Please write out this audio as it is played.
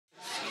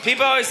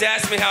People always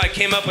ask me how I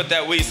came up with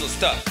that weasel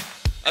stuff.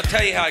 I'll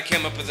tell you how I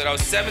came up with it. I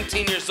was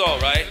 17 years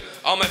old, right?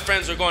 All my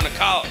friends were going to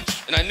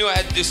college, and I knew I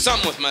had to do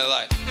something with my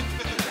life.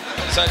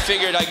 So I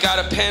figured I got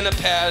a pen, a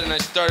pad, and I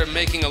started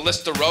making a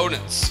list of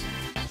rodents.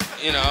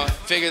 You know,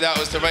 figured that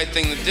was the right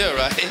thing to do,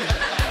 right?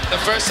 The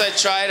first I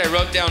tried, I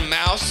wrote down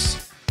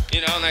mouse, you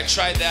know, and I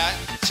tried that.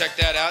 Check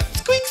that out.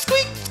 Squeak,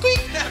 squeak,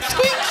 squeak,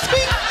 squeak,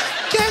 squeak.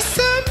 Get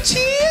some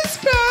cheese,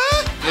 bro.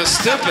 It was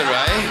stupid,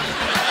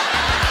 right?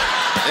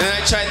 And then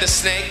I tried the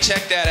snake.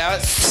 Check that out.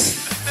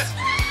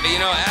 You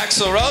know,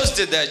 Axl Rose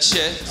did that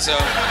shit, so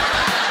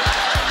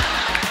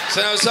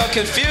I was all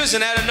confused,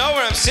 and out of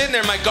nowhere, I'm sitting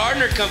there, my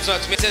gardener comes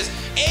up to me and says,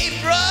 "Hey,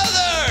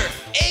 brother!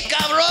 Hey,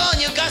 cabron,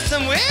 you got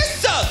some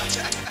weasels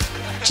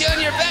in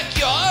your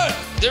backyard.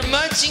 They're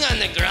munching on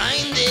the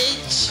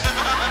grindage."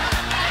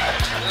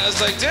 And I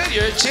was like, dude,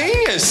 you're a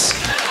genius.